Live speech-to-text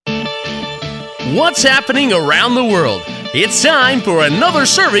What's happening around the world? It's time for another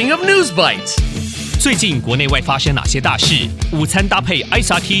serving of News Bites. 最近国内外发生哪些大事？午餐搭配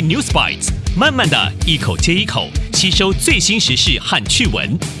ICT News Bites， 慢慢的一口接一口吸收最新时事和趣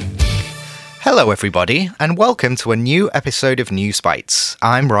闻。Hello, everybody, and welcome to a new episode of News Bites.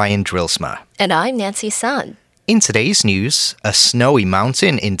 I'm Ryan Drillsma. And I'm Nancy Sun. In today's news, a snowy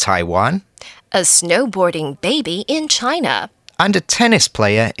mountain in Taiwan, a snowboarding baby in China, and a tennis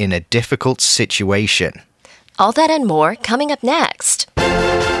player in a difficult situation. All that and more coming up next.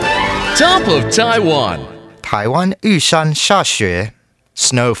 Top of Taiwan. Taiwan 玉山下雪.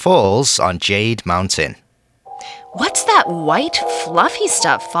 Snow falls on Jade Mountain. What's that white, fluffy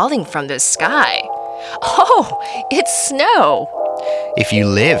stuff falling from the sky? Oh, it's snow. If you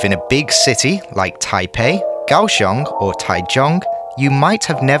live in a big city like Taipei, Kaohsiung, or Taichung, you might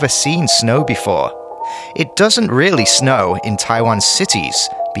have never seen snow before. It doesn't really snow in Taiwan's cities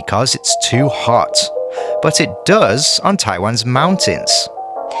because it's too hot, but it does on Taiwan's mountains.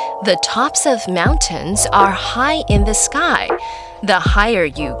 The tops of mountains are high in the sky. The higher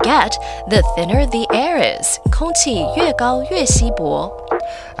you get, the thinner the air is. 空气越高越稀薄.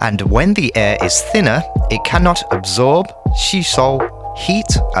 And when the air is thinner, it cannot absorb, 吸收,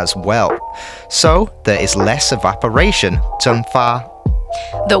 heat as well. So there is less evaporation, 蒸发.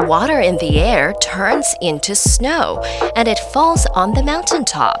 The water in the air turns into snow, and it falls on the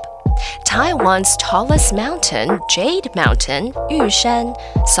mountaintop. Taiwan's tallest mountain, Jade Mountain, Yushan,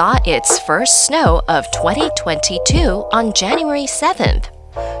 saw its first snow of 2022 on January 7th.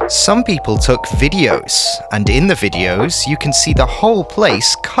 Some people took videos, and in the videos you can see the whole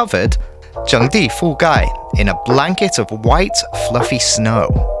place covered, 整地覆盖, in a blanket of white, fluffy snow.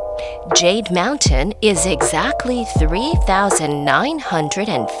 Jade Mountain is exactly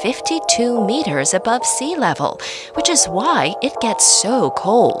 3,952 meters above sea level, which is why it gets so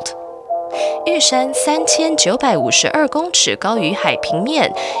cold. 玉山3952公尺高于海平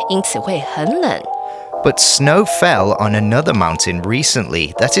面，因此会很冷。But snow fell on another mountain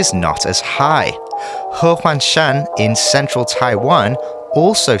recently that is not as high. Hehuanshan in central Taiwan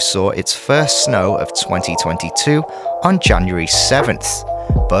also saw its first snow of 2022 on January 7th.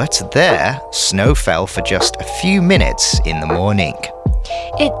 But there, snow fell for just a few minutes in the morning.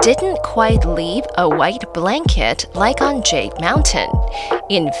 It didn't quite leave a white blanket like on Jade Mountain.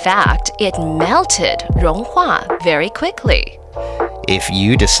 In fact, it melted, 融化, very quickly. If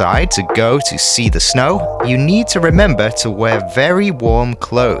you decide to go to see the snow, you need to remember to wear very warm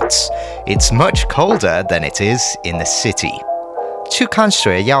clothes. It's much colder than it is in the city. 去看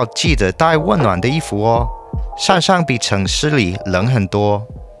雪要记得带温暖的衣服哦，山上比城市里冷很多。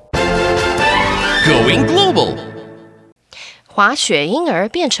Going global. 滑雪婴儿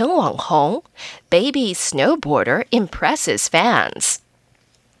变成网红 Baby snowboarder impresses fans.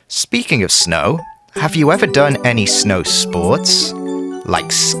 Speaking of snow, have you ever done any snow sports?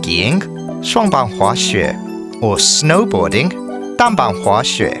 Like skiing, 双板滑雪, or snowboarding, 单板滑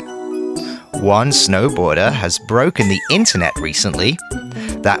雪? One snowboarder has broken the internet recently.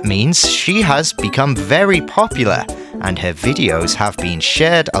 That means she has become very popular, and her videos have been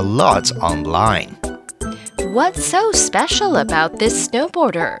shared a lot online. What's so special about this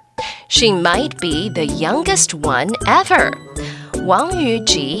snowboarder? She might be the youngest one ever. Wang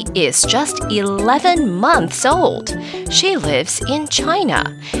Yuji is just 11 months old. She lives in China,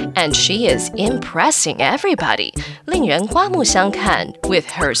 and she is impressing everybody, 令人刮目相看 with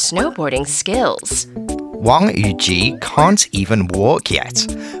her snowboarding skills. Wang Yuji can't even walk yet,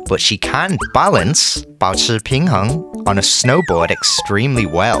 but she can balance, 保持平衡, on a snowboard extremely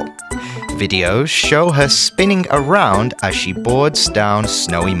well. Videos show her spinning around as she boards down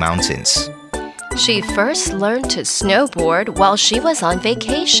snowy mountains. She first learned to snowboard while she was on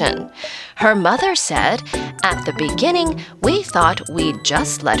vacation. Her mother said, "At the beginning, we thought we'd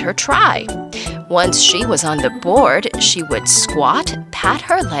just let her try." Once she was on the board, she would squat, pat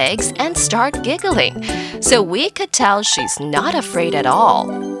her legs, and start giggling. So we could tell she's not afraid at all.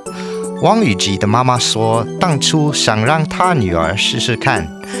 王雨吉的妈妈说，当初想让她女儿试试看，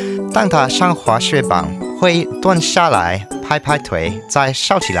当她上滑雪板会蹲下来，拍拍腿，再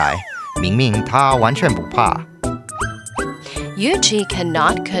笑起来，明明她完全不怕。Yuji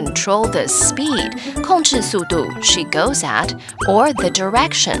cannot control the speed, 控制速度 she goes at, or the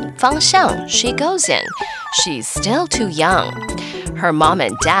direction, 方向 she goes in. She's still too young. Her mom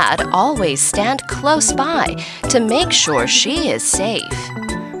and dad always stand close by to make sure she is safe.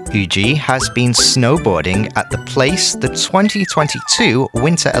 Yuji has been snowboarding at the place the 2022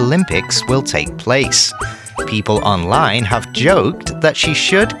 Winter Olympics will take place. People online have joked that she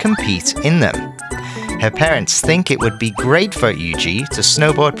should compete in them. Her parents think it would be great for Yuji to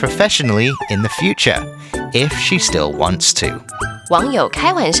snowboard professionally in the future, if she still wants to. 网友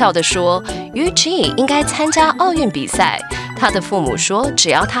开玩笑地说 ，Yuji 应该参加奥运比赛。他的父母说，只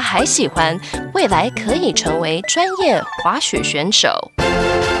要他还喜欢，未来可以成为专业滑雪选手。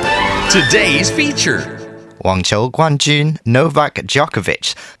Today's feature. 网球冠军 Novak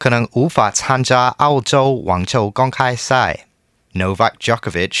Djokovic 可能无法参加澳洲网球公开赛。Novak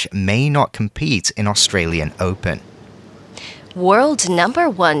Djokovic may not compete in Australian Open. World number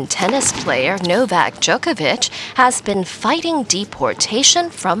 1 tennis player Novak Djokovic has been fighting deportation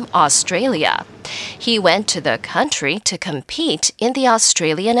from Australia. He went to the country to compete in the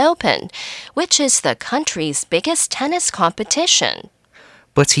Australian Open, which is the country's biggest tennis competition.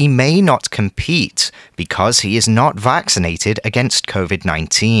 But he may not compete because he is not vaccinated against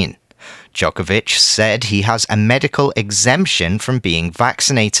COVID-19. Djokovic said he has a medical exemption from being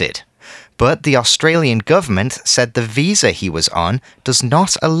vaccinated. But the Australian government said the visa he was on does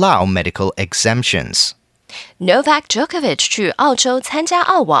not allow medical exemptions. Novak Djokovic 去澳洲参加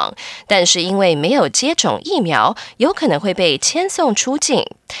澳网，但是因为没有接种疫苗，有可能会被遣送出境。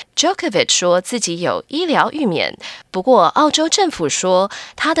Djokovic 说自己有医疗预免，不过澳洲政府说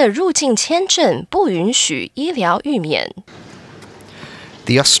他的入境签证不允许医疗预免。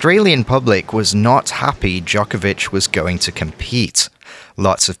The Australian public was not happy Djokovic was going to compete.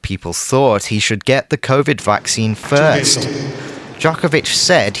 Lots of people thought he should get the COVID vaccine first. Djokovic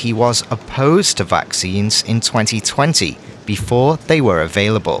said he was opposed to vaccines in 2020 before they were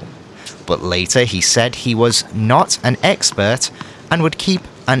available. But later he said he was not an expert and would keep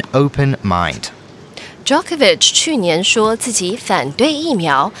an open mind. Djokovic 去年说自己反对疫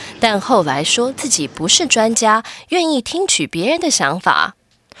苗，但后来说自己不是专家，愿意听取别人的想法。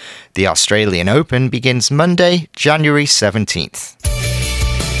The Australian Open begins Monday, January 17th.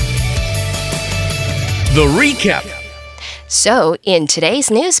 The recap. So, in today's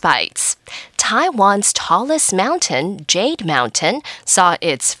News Bites, Taiwan's tallest mountain, Jade Mountain, saw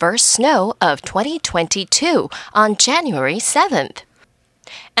its first snow of 2022 on January 7th.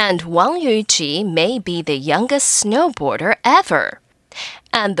 And Wang Yuji may be the youngest snowboarder ever.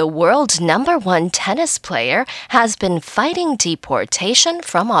 And the world number 1 tennis player has been fighting deportation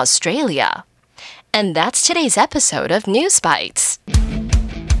from Australia. And that's today's episode of News Bites.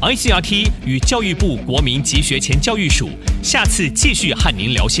 ICRT 与教育部国民及学前教育署下次继续和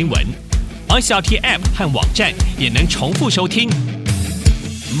您聊新闻。ICRT App 和网站也能重复收听。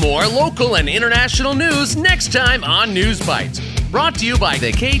More local and international news next time on News Bites. Brought to you by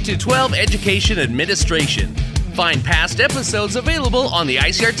the K-12 Education Administration. Find past episodes available on the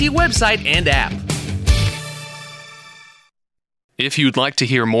ICRT website and app. If you'd like to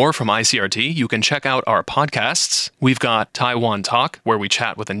hear more from ICRT, you can check out our podcasts. We've got Taiwan Talk, where we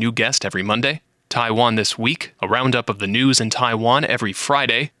chat with a new guest every Monday. Taiwan This Week, a roundup of the news in Taiwan every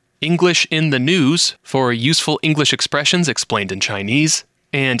Friday. English in the News, for useful English expressions explained in Chinese.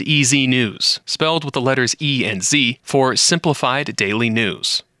 And EZ News, spelled with the letters E and Z, for simplified daily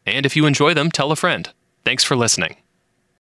news. And if you enjoy them, tell a friend. Thanks for listening.